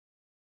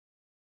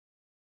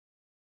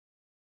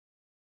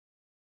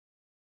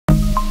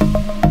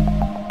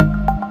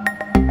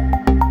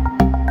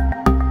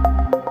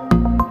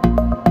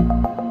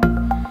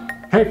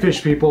Hey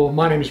fish people,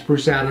 my name is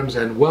Bruce Adams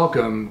and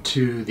welcome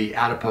to the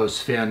adipose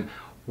fin.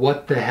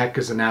 What the heck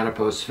is an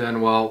adipose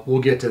fin? Well,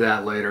 we'll get to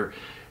that later.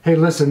 Hey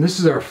listen, this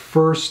is our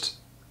first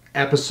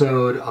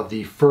episode of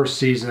the first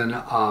season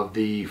of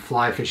the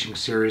fly fishing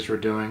series we're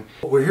doing.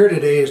 We're here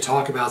today to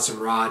talk about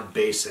some rod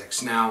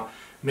basics. Now,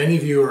 many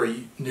of you are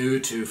new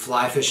to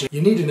fly fishing.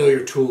 You need to know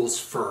your tools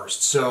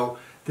first. So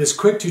this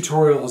quick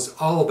tutorial is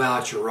all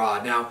about your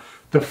rod. Now,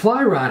 the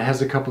fly rod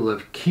has a couple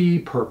of key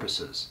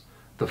purposes.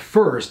 The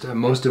first and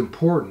most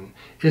important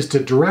is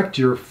to direct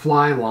your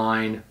fly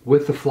line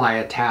with the fly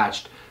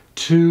attached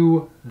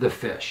to the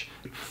fish.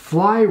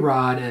 Fly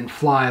rod and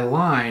fly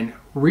line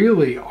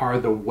really are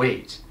the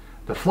weight.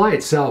 The fly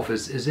itself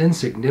is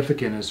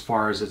insignificant as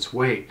far as its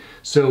weight.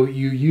 So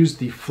you use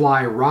the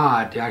fly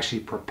rod to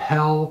actually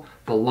propel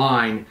the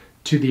line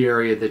to the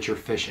area that you're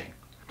fishing.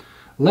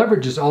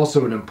 Leverage is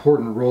also an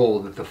important role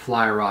that the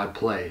fly rod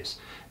plays.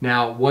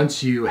 Now,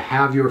 once you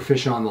have your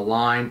fish on the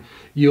line,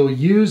 you'll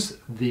use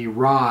the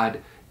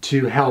rod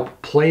to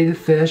help play the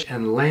fish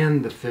and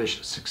land the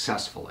fish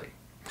successfully.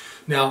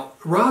 Now,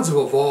 rods have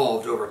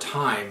evolved over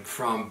time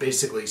from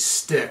basically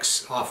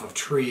sticks off of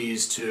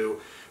trees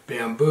to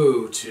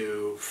bamboo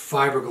to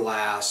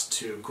fiberglass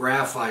to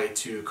graphite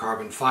to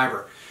carbon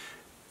fiber.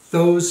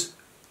 Those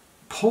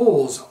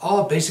poles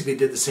all basically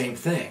did the same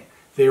thing.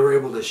 They were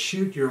able to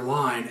shoot your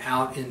line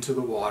out into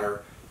the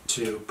water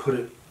to put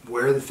it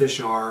where the fish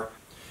are.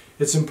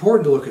 It's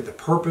important to look at the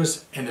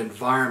purpose and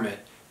environment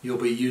you'll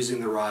be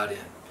using the rod in.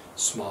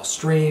 Small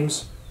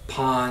streams,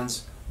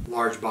 ponds,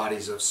 large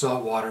bodies of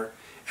salt water,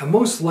 and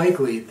most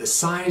likely the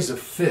size of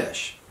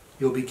fish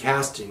you'll be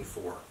casting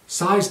for.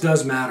 Size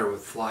does matter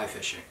with fly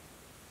fishing.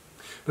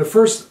 But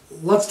first,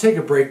 let's take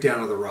a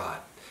breakdown of the rod.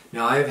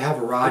 Now I have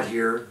a rod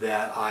here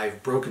that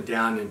I've broken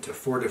down into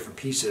 4 different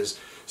pieces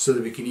so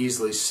that we can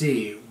easily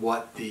see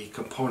what the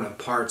component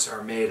parts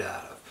are made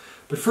out of.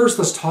 But first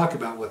let's talk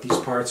about what these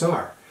parts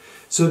are.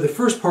 So the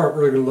first part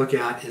we're going to look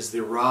at is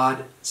the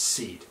rod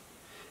seat.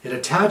 It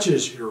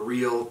attaches your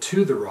reel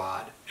to the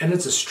rod and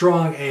it's a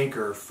strong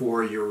anchor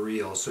for your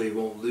reel so you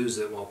won't lose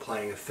it while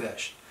playing a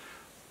fish.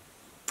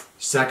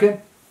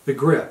 Second, the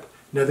grip.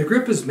 Now the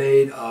grip is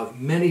made of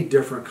many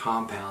different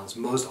compounds.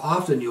 Most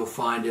often you'll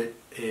find it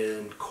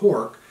in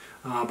cork,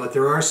 but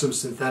there are some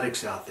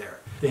synthetics out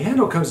there. The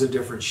handle comes in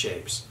different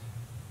shapes.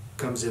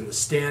 It comes in the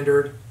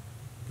standard,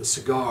 the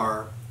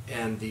cigar,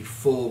 and the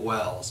full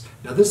wells.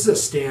 Now this is a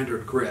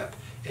standard grip,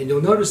 and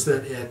you'll notice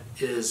that it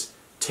is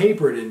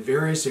tapered in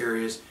various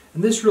areas,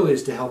 and this really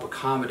is to help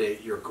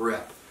accommodate your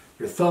grip.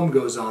 Your thumb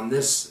goes on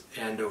this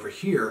end over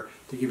here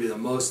to give you the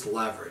most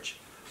leverage.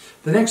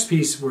 The next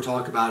piece we'll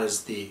talk about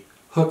is the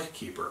hook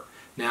keeper.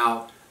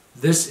 Now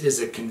this is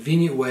a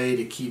convenient way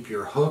to keep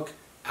your hook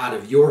out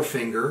of your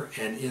finger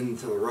and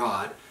into the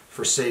rod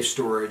for safe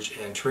storage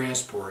and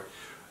transport.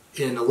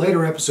 In a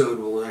later episode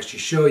we'll actually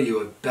show you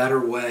a better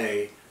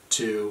way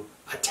to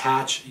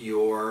attach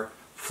your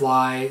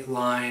fly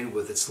line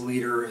with its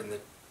leader and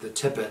the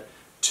tippet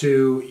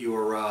to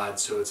your rod,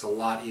 so it's a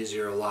lot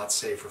easier, a lot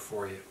safer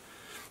for you.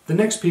 The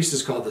next piece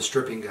is called the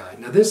stripping guide.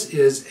 Now this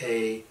is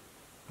a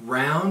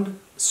round,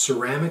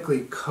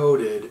 ceramically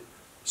coated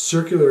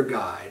circular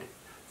guide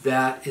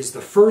that is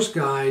the first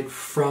guide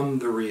from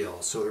the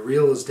reel. So the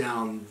reel is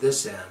down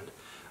this end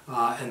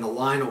and the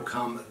line will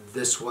come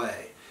this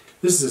way.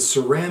 This is a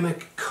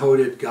ceramic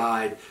coated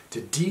guide to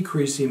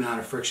decrease the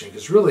amount of friction,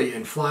 because really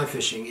in fly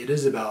fishing it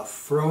is about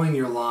throwing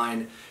your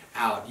line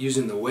out,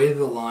 using the weight of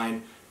the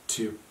line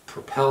to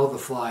propel the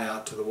fly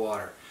out to the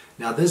water.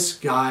 Now this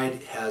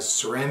guide has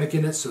ceramic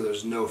in it, so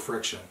there's no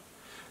friction.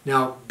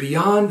 Now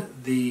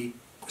beyond the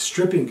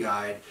stripping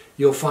guide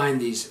you'll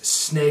find these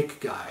snake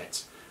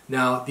guides.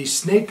 Now these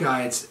snake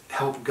guides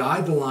help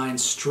guide the line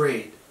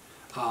straight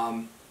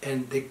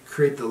and they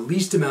create the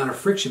least amount of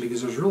friction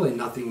because there's really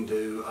nothing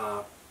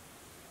to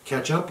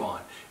catch up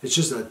on. It's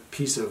just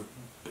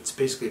it's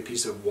basically a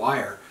piece of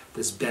wire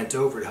that's bent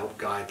over to help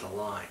guide the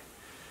line.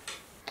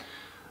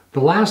 The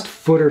last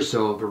foot or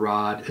so of the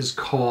rod is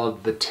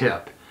called the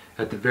tip.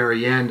 At the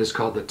very end is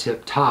called the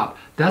tip top.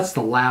 That's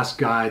the last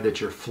guide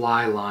that your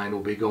fly line will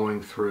be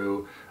going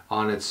through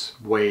on its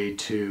way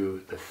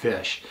to the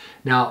fish.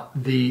 Now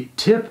the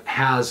tip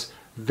has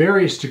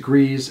various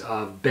degrees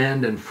of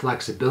bend and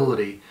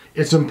flexibility.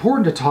 It's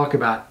important to talk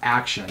about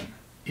action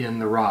in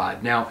the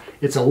rod. Now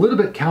it's a little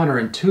bit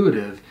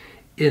counterintuitive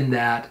in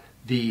that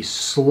the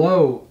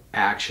slow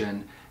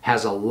action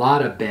has a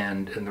lot of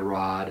bend in the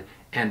rod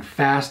and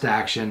fast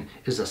action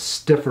is a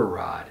stiffer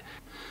rod.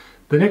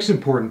 The next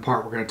important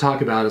part we're going to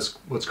talk about is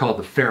what's called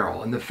the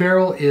ferrule, and the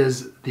ferrule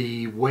is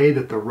the way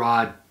that the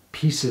rod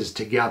pieces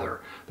together,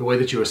 the way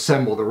that you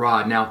assemble the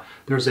rod. Now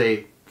there's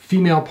a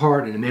female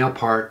part and a male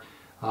part,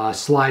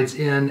 slides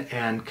in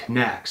and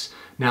connects.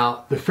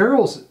 Now the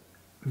ferrule's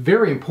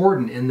very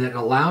important in that it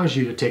allows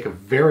you to take a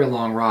very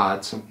long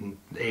rod, something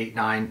 8,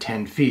 9,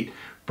 10 feet,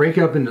 break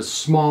it up into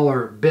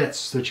smaller bits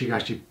so that you can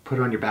actually put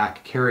it on your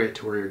back, carry it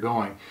to where you're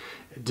going,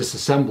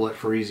 disassemble it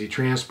for easy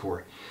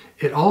transport.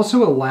 It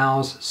also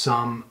allows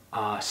some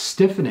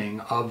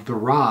stiffening of the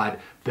rod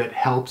that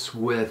helps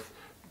with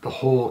the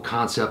whole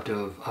concept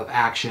of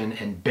action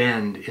and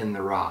bend in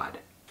the rod.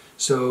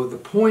 So the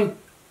point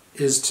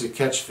is to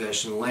catch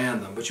fish and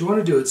land them, but you want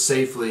to do it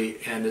safely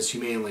and as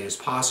humanely as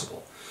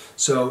possible.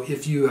 So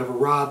if you have a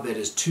rod that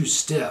is too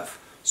stiff,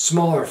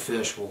 smaller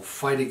fish will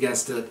fight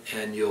against it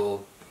and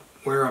you'll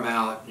wear them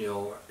out,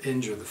 you'll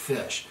injure the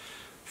fish.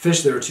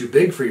 Fish that are too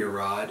big for your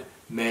rod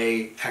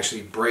may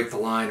actually break the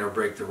line or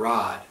break the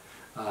rod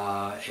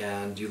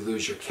and you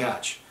lose your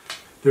catch.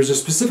 There's a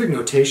specific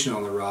notation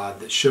on the rod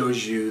that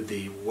shows you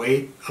the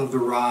weight of the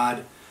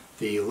rod,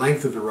 the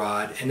length of the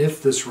rod, and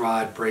if this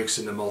rod breaks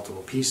into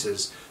multiple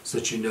pieces so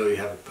that you know you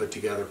have it put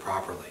together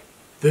properly.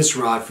 This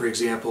rod, for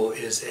example,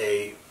 is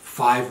a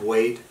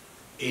 5-weight,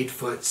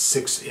 8-foot,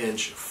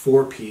 6-inch,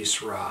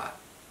 4-piece rod.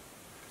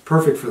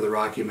 Perfect for the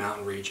Rocky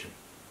Mountain region.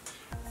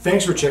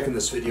 Thanks for checking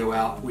this video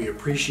out. We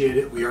appreciate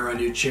it. We are a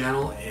new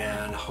channel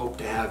and hope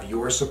to have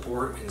your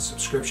support and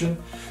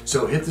subscription.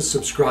 So hit the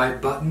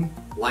subscribe button,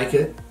 like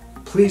it.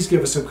 Please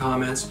give us some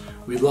comments.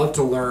 We'd love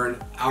to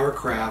learn our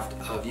craft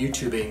of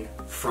YouTubing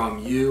from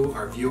you,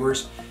 our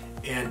viewers,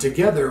 and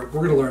together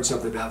we're going to learn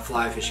something about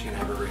fly fishing and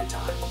have a great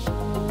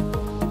time.